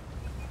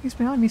 He's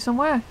behind me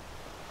somewhere.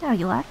 There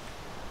you are.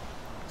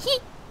 Hee!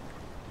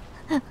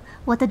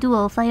 What a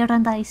duo, fire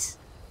and ice.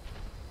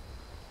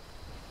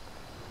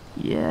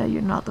 Yeah,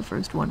 you're not the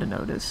first one to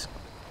notice.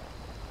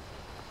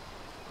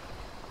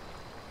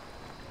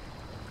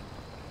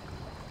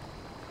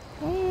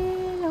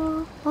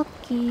 Hello.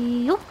 Okay.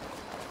 Yup.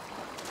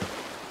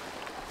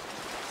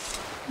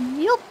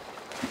 Yup.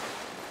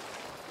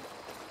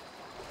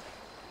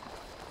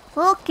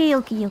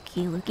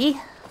 Okay.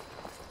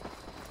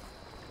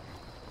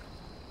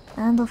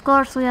 And of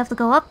course we have to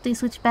go up the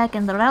switchback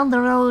and around the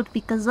road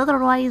because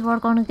otherwise we're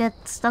gonna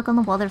get stuck on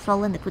the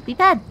waterfall and it would be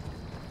bad.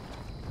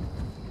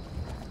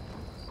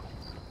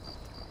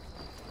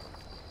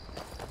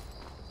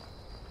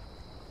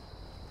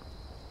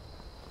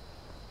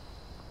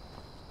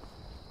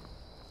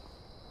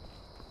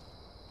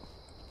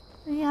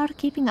 We are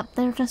keeping up,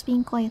 they're just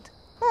being quiet.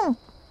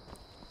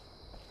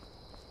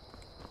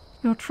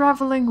 You're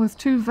traveling with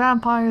 2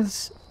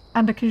 vampires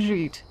and a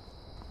Khajiit,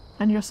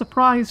 and you're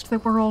surprised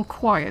that we're all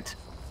quiet.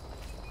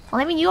 Well,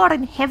 I mean, you are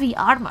in heavy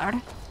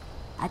armor.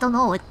 I don't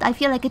know, I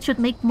feel like it should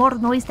make more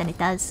noise than it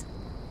does.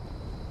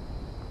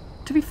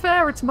 To be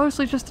fair, it's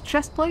mostly just a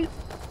chest plate.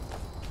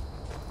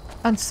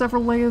 And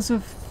several layers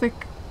of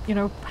thick,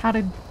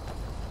 padded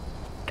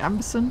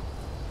gambeson.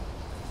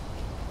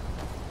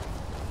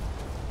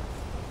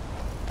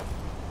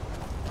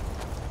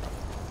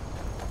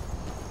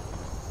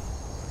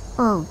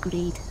 Oh,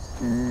 great.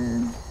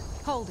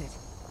 Hold it.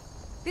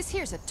 This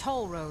here's a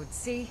toll road,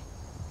 see?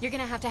 You're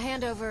gonna have to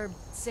hand over,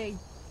 say,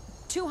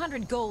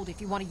 200 gold if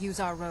you want to use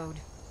our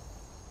road.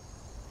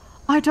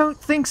 I don't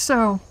think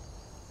so,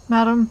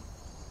 madam.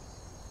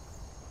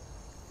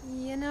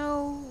 You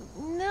know,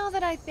 now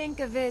that I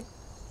think of it,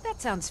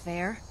 that sounds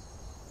fair.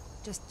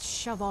 Just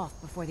shove off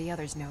before the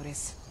others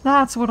notice.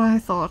 That's what I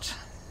thought.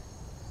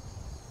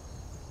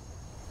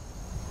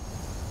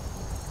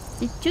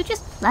 Did you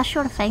just flash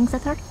your fangs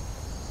at her?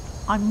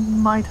 I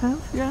might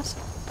have, yes.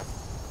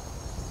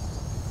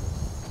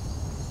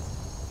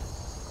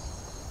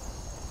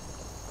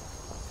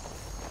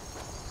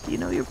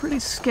 You're pretty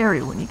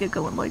scary when you get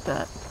going like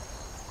that.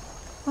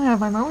 I have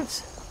my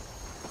moments.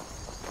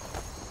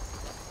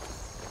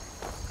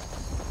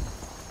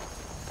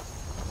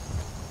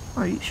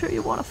 Are you sure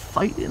you want to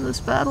fight in this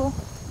battle?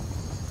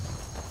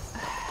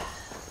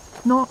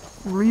 Not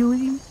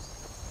really.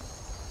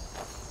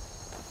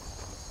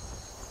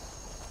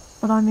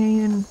 But I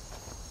mean...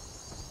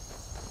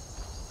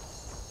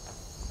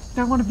 I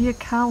don't want to be a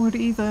coward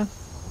either.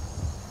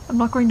 I'm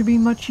not going to be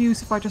much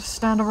use if I just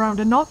stand around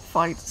and not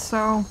fight,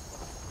 so...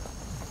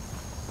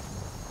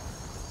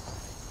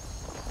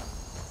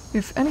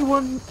 If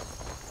anyone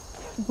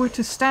were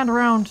to stand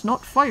around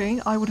not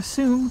fighting, I would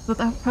assume that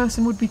that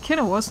person would be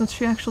Kinua, since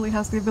she actually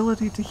has the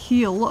ability to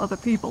heal other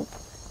people.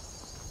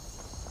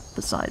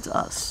 Besides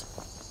us.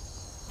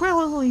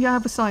 Well, yeah,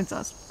 besides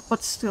us,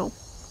 but still.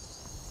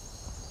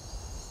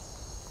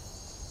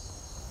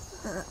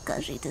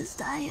 Khajiit is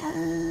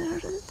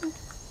tired.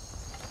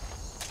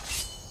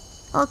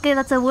 Okay,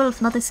 that's a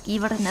wolf, not a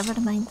skeever, never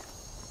mind.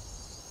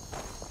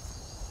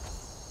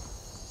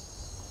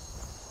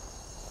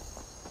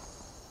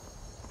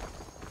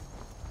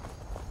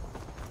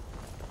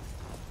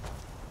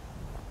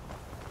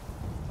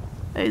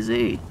 Hey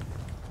Z.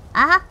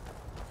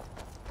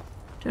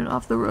 Turn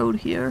off the road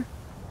here.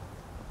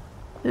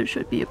 There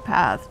should be a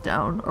path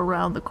down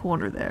around the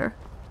corner there.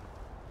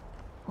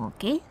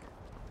 Okay.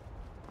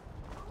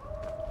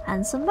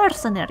 And some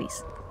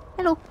mercenaries.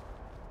 Hello.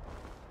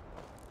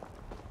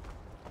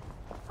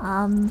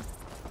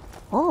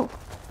 Oh.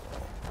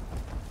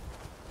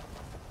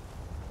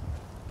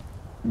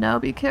 Now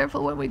be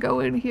careful when we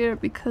go in here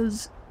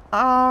because...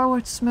 Oh,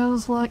 it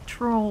smells like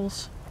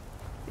trolls.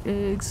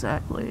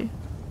 Exactly.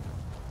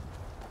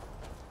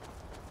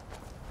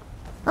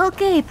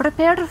 Okay,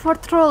 prepare for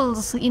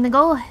trolls,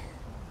 Inigo.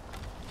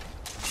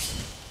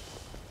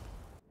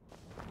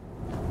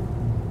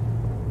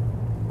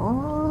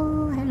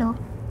 Oh, hello.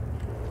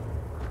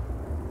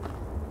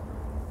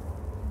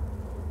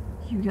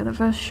 You get a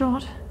first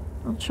shot.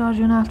 I'll charge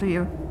in after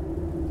you.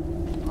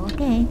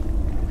 Okay.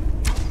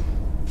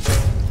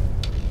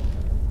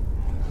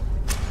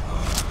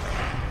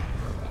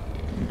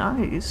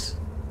 Nice.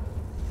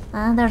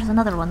 And there's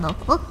another one though.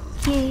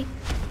 Okay.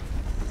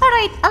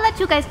 Alright, I'll let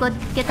you guys go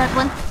get that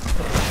one.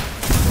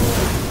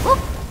 Oh,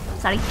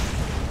 sorry.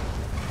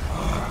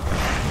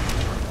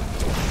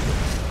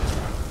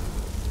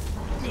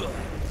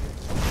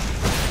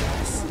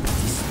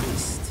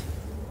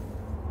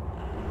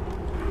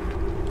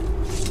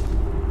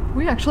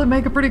 We actually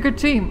make a pretty good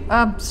team.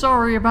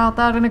 Sorry about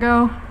that,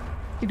 Inigo.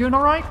 You doing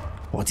alright?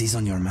 What is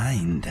on your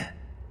mind?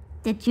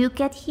 Did you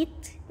get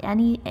hit?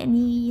 Any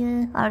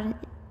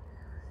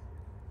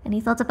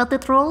thoughts about the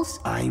trolls?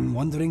 I'm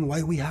wondering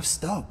why we have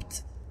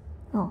stopped.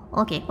 Oh,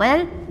 okay,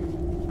 well...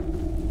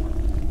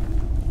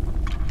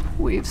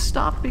 We've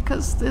stopped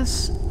because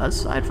this,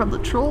 aside from the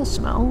troll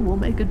smell, will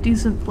make a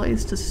decent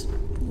place to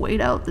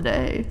wait out the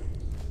day.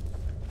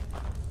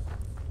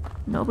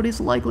 Nobody's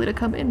likely to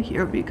come in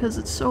here because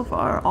it's so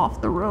far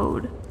off the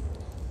road.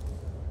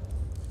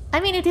 I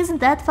mean, it isn't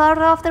that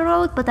far off the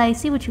road, but I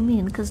see what you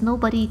mean, because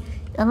nobody,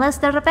 unless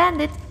they're a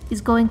bandit,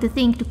 is going to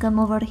think to come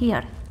over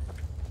here.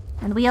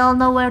 And we all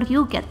know where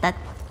you get that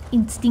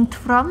instinct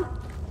from.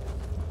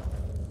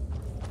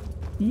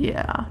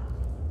 Yeah.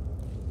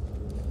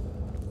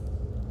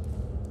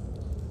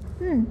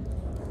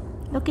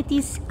 Look at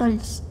these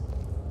skulls.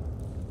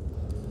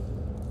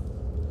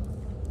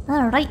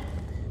 Alright.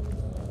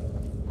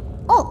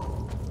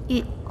 Oh!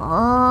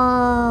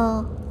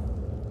 Oh!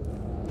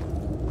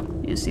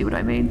 You see what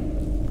I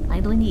mean?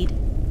 I do indeed.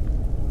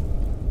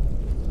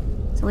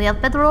 So we have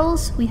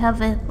bedrolls, we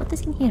have, what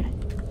is in here?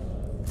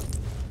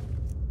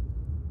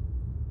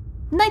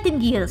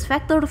 Nightingales,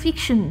 fact or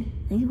fiction?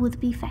 It would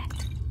be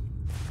fact.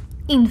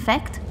 In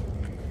fact.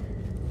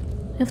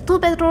 We have 2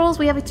 bedrolls,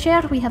 we have a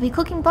chair, we have a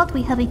cooking pot,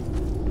 we have a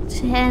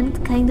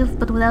tent, kind of,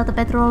 but without a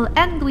bedroll,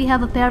 and we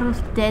have a pair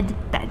of dead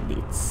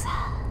bandits.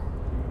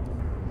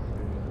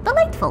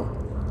 Delightful!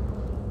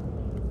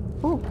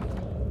 Oh.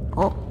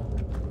 Oh.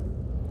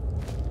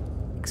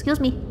 Excuse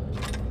me.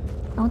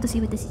 I want to see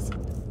what this is.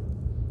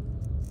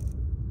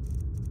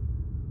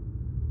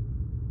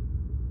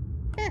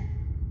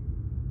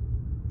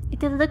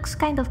 It looks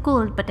kind of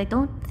cool, but I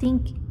don't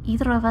think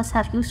either of us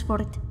have use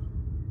for it.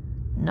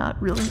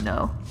 Not really,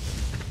 no.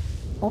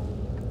 Oh,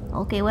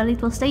 okay, well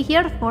it will stay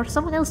here for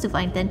someone else to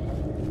find then.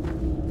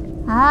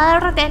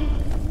 Arden!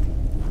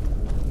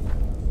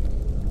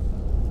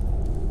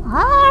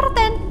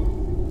 Arden!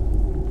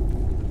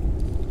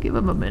 Give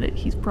him a minute,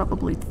 he's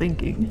probably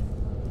thinking.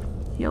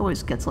 He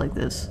always gets like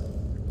this.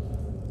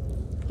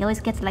 He always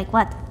gets like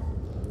what?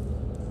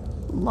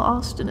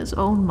 Lost in his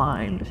own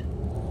mind.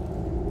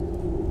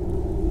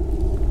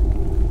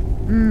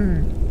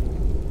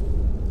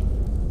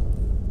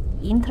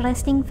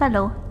 Interesting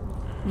fellow,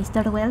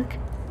 Mr. Welk.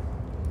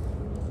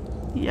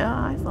 Yeah,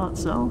 I thought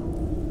so.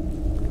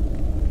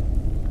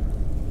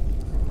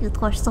 You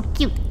are so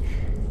cute.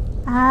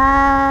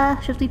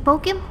 Should we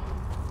poke him?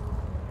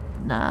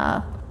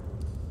 Nah.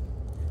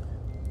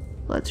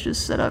 Let's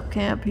just set up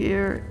camp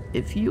here.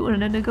 If you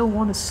and Inigo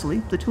want to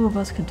sleep, the 2 of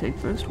us can take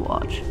first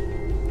watch.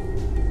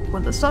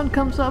 When the sun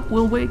comes up,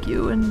 we'll wake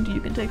you, and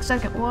you can take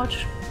second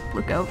watch.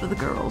 Look out for the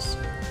girls.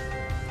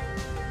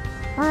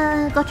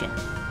 Gotcha.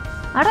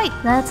 Alright,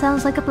 that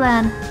sounds like a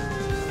plan.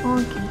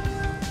 Okay.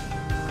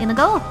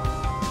 Inigo?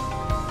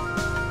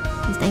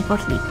 He's time for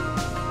sleep.